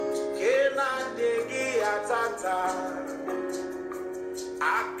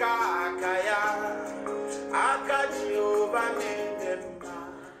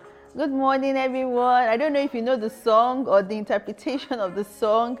Good morning, everyone. I don't know if you know the song or the interpretation of the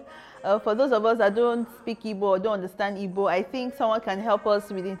song. For those of us that don't speak Igbo or don't understand Igbo, I think someone can help us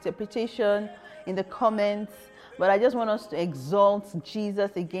with the interpretation in the comments. But I just want us to exalt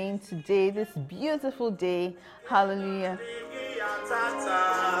Jesus again today, this beautiful day. Hallelujah.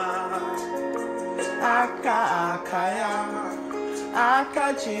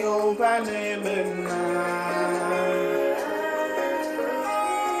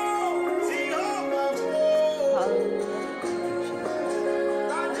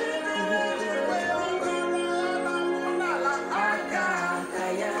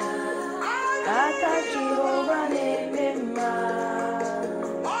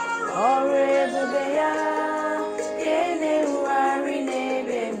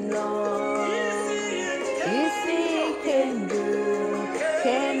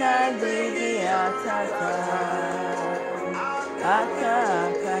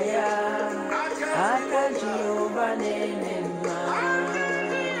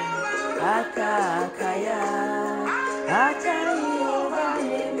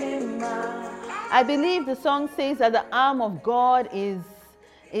 I believe the song says that the arm of God is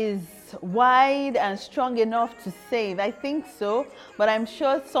wide and strong enough to save. I think so, but I'm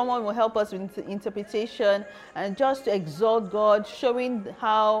sure someone will help us with interpretation and just to exalt God, showing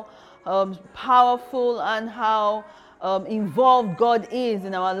how powerful and how involved God is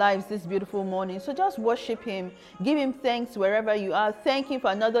in our lives this beautiful morning. So just worship Him, give Him thanks wherever you are. Thank Him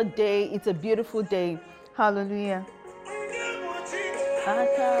for another day. It's a beautiful day. Hallelujah.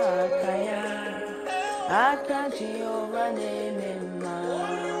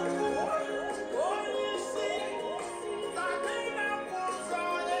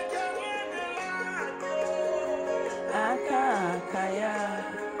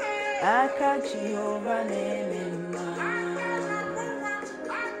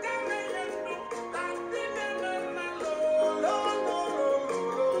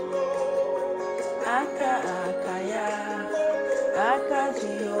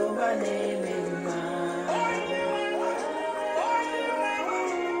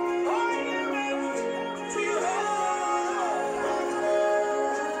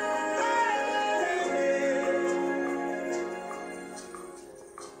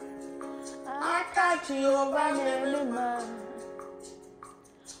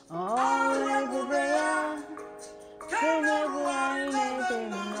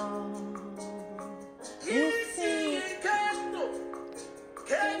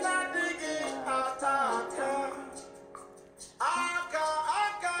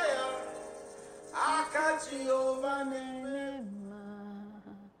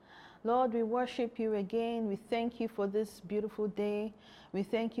 Lord, we worship you again. We thank you for this beautiful day. We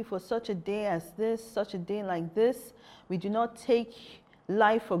thank you for such a day as this, such a day like this. We do not take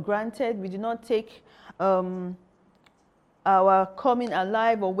life for granted. We do not take our coming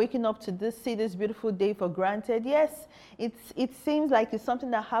alive or waking up to see this beautiful day for granted. Yes, it seems like it's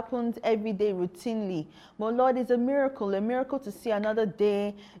something that happens every day routinely. But Lord, it's a miracle to see another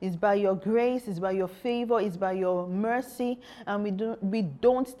day. It's by your grace, it's by your favor, it's by your mercy, and we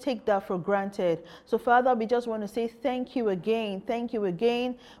don't take that for granted. So Father, we just want to say thank you again. Thank you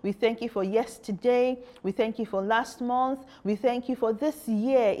again. We thank you for yesterday. We thank you for last month. We thank you for this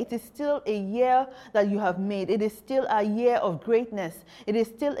year. It is still a year that you have made. It is still a year of greatness. It is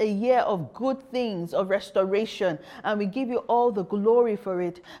still a year of good things, of restoration, and we give you all the glory for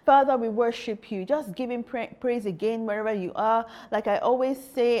it. Father, we worship you. Just give him praise again wherever you are. Like I always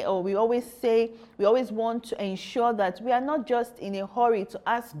say, or we always say, we always want to ensure that we are not just in a hurry to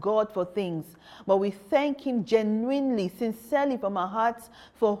ask God for things, but we thank him genuinely, sincerely from our hearts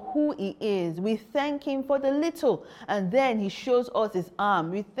for who he is. We thank him for the little, and then he shows us his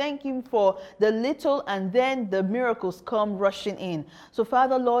arm. We thank him for the little, and then the miracles come rushing in. So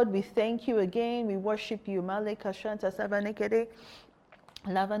Father, Lord, we thank you again. We worship you. Maleka Shanta Sabanekere.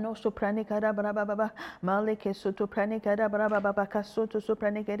 Lavano sopranicada brababa, Maleke soto pranicada brababa, Casoto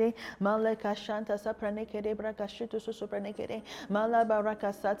sopranicade, Maleka shanta sapranicade, Bracashuto sopranicade,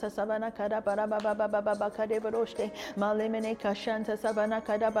 Malabaraka sata sabanacada brababa cadeveroste, Malemeneca shanta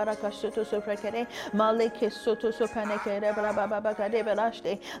sabanacada baracasuto sopracade, Maleke soto sopranicade brababa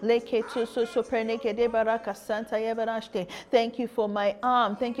cadeveraste, Leke to sopranicade baraka santa everaste. Thank you for my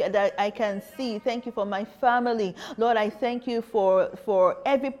arm. Thank you that I can see. Thank you for my family. Lord, I thank you for or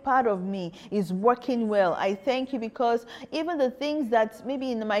every part of me is working well. I thank you because even the things that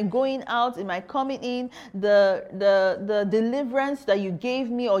maybe in my going out, in my coming in, the deliverance that you gave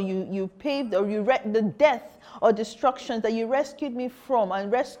me, or you paved, or the death or destructions that you rescued me from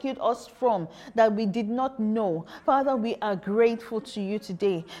and rescued us from that we did not know. Father, we are grateful to you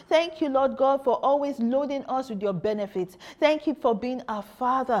today. Thank you, Lord God, for always loading us with your benefits. Thank you for being our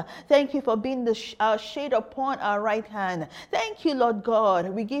Father. Thank you for being our shade upon our right hand. Thank you, Lord God.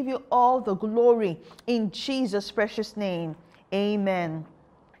 We give you all the glory in Jesus' precious name. Amen.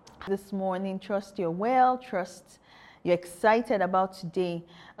 This morning, trust you're well, trust you're excited about today.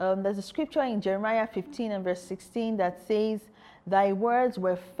 There's a scripture in Jeremiah 15 and verse 16 that says, thy words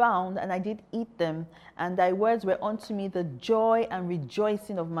were found, and I did eat them, and thy words were unto me the joy and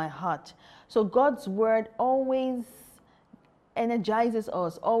rejoicing of my heart. So God's word always energizes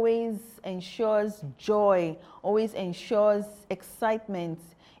us, always ensures joy, always ensures excitement.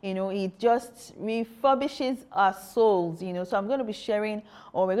 It just refurbishes our souls, So I'm going to be sharing,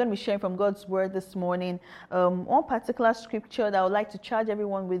 or we're going to be sharing from God's word this morning. One particular scripture that I would like to charge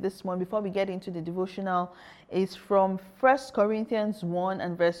everyone with this morning before we get into the devotional is from 1 Corinthians 1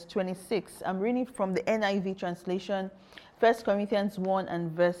 and verse 26. I'm reading from the NIV translation, 1 Corinthians 1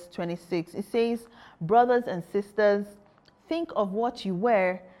 and verse 26. It says, brothers and sisters, think of what you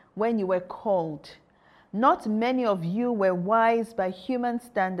were when you were called. Not many of you were wise by human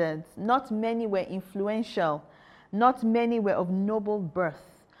standards. Not many were influential. Not many were of noble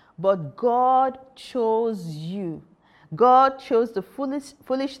birth. But God chose you. God chose the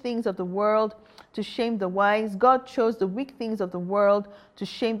foolish things of the world to shame the wise. God chose the weak things of the world to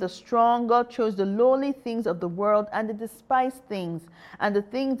shame the strong. God chose the lowly things of the world and the despised things and the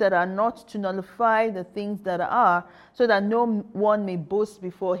things that are not, to nullify the things that are, so that no one may boast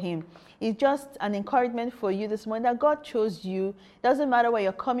before him. It's just an encouragement for you this morning that God chose you. It doesn't matter where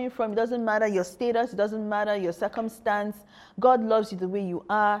you're coming from. It doesn't matter your status. It doesn't matter your circumstance. God loves you the way you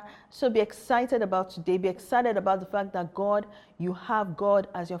are. So be excited about today. Be excited about the fact that you have God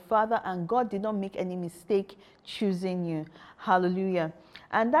as your Father, and God did not make any mistake choosing you. Hallelujah.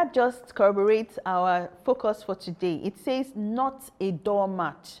 And that just corroborates our focus for today. It says, not a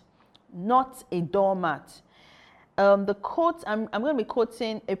doormat. Not a doormat. The quote, I'm going to be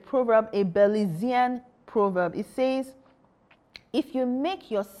quoting a proverb, a Belizean proverb. It says, if you make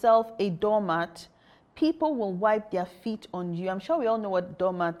yourself a doormat, people will wipe their feet on you. I'm sure we all know what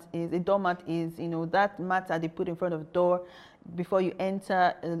doormat is. A doormat is, that mat that they put in front of the door before you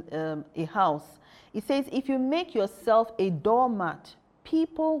enter a house. It says, if you make yourself a doormat,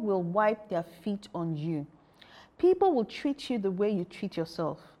 people will wipe their feet on you. People will treat you the way you treat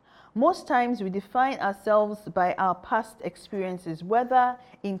yourself. Most times we define ourselves by our past experiences, whether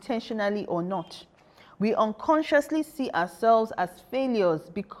intentionally or not. We unconsciously see ourselves as failures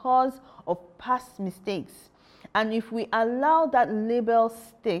because of past mistakes. And if we allow that label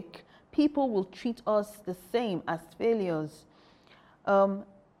stick, people will treat us the same as failures.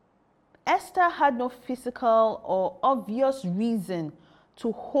 Esther had no physical or obvious reason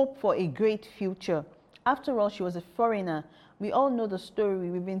to hope for a great future. After all, she was a foreigner. We all know the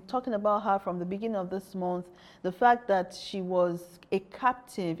story. We've been talking about her from the beginning of this month. The fact that she was a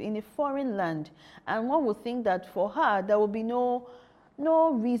captive in a foreign land. And one would think that for her, there will be no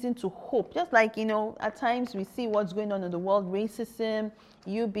reason to hope. Just like, at times we see what's going on in the world, racism,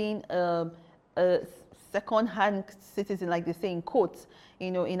 you being a second-hand citizen, like they say in quotes,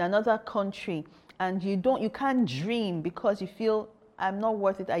 in another country. And you can't dream because you feel, I'm not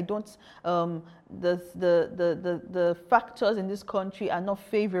worth it. I don't, the factors in this country are not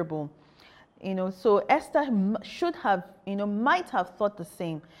favorable. So Esther should have, might have thought the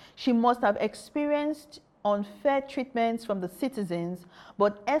same. She must have experienced unfair treatments from the citizens,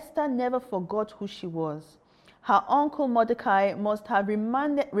 but Esther never forgot who she was. Her uncle Mordecai must have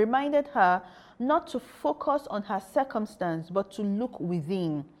reminded her not to focus on her circumstance, but to look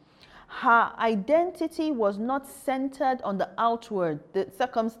within. Her identity was not centered on the outward, the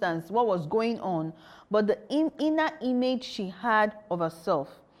circumstance, what was going on, but the inner image she had of herself.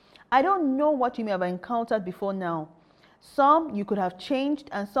 I don't know what you may have encountered before now. Some you could have changed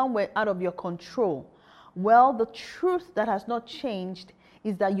and some were out of your control. Well, the truth that has not changed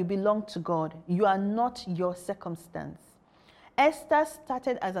is that you belong to God. You are not your circumstance. Esther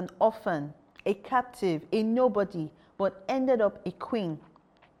started as an orphan, a captive, a nobody, but ended up a queen.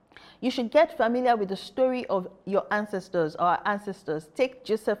 You should get familiar with the story of your ancestors or our ancestors. Take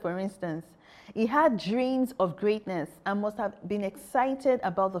Joseph, for instance. He had dreams of greatness and must have been excited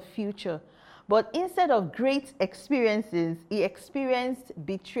about the future. But instead of great experiences, he experienced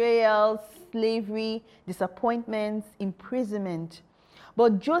betrayal, slavery, disappointments, imprisonment.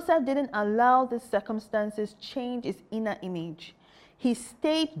 But Joseph didn't allow the circumstances change his inner image. He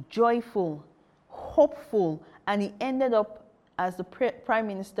stayed joyful, hopeful, and he ended up as the prime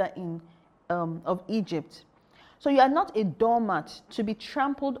minister of Egypt. So you are not a doormat to be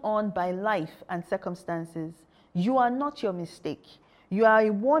trampled on by life and circumstances. You are not your mistake. You are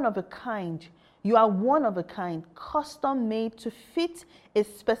one of a kind. You are one of a kind, custom made to fit a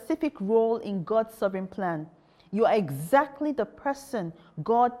specific role in God's sovereign plan. You are exactly the person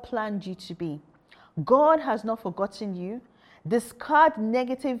God planned you to be. God has not forgotten you. Discard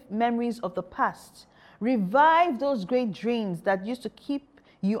negative memories of the past. Revive those great dreams that used to keep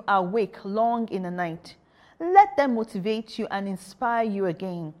you awake long in the night. Let them motivate you and inspire you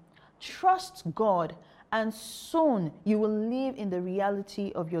again. Trust God, and soon you will live in the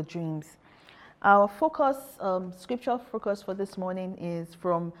reality of your dreams. Our focus, scripture focus for this morning is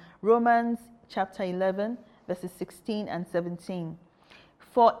from Romans chapter 11, verses 16 and 17.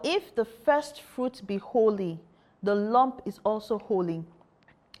 For if the first fruit be holy, the lump is also holy.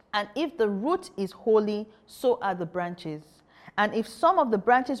 And if the root is holy, so are the branches. And if some of the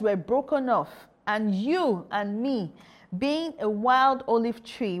branches were broken off, and you and me, being a wild olive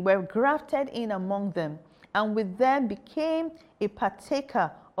tree, were grafted in among them, and with them became a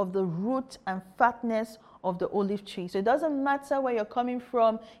partaker of the root and fatness of the olive tree. So it doesn't matter where you're coming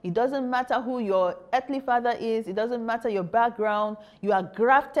from. It doesn't matter who your earthly father is. It doesn't matter your background. You are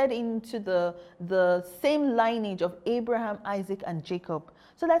grafted into the same lineage of Abraham, Isaac, and Jacob.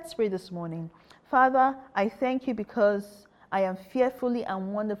 So let's pray this morning. Father, I thank you because I am fearfully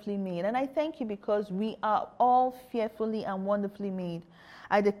and wonderfully made. And I thank you because we are all fearfully and wonderfully made.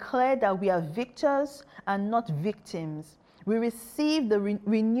 I declare that we are victors and not victims. We receive the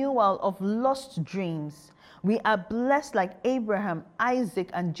renewal of lost dreams. We are blessed like Abraham,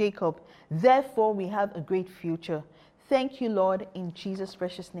 Isaac, and Jacob. Therefore, we have a great future. Thank you, Lord, in Jesus'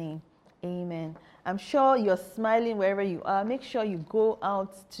 precious name. Amen. I'm sure you're smiling wherever you are. Make sure you go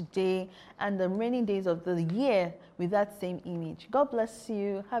out today and the remaining days of the year with that same image. God bless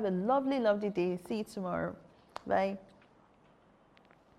you. Have a lovely, lovely day. See you tomorrow. Bye.